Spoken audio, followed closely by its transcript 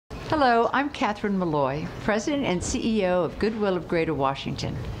Hello, I'm Catherine Meloy, President and CEO of Goodwill of Greater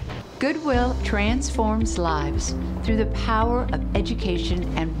Washington. Goodwill transforms lives through the power of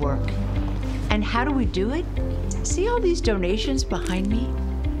education and work. And how do we do it? See all these donations behind me?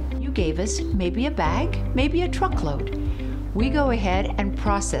 You gave us maybe a bag, maybe a truckload. We go ahead and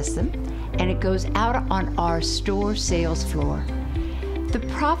process them, and it goes out on our store sales floor. The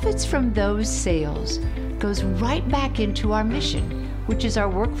profits from those sales goes right back into our mission, which is our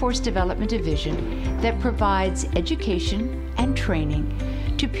workforce development division that provides education and training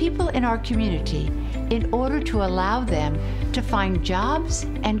to people in our community in order to allow them to find jobs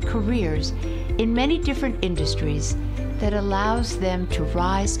and careers in many different industries that allows them to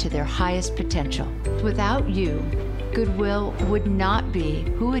rise to their highest potential. Without you, Goodwill would not be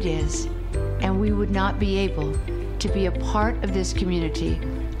who it is, and we would not be able to be a part of this community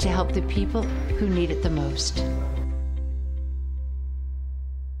to help the people who need it the most.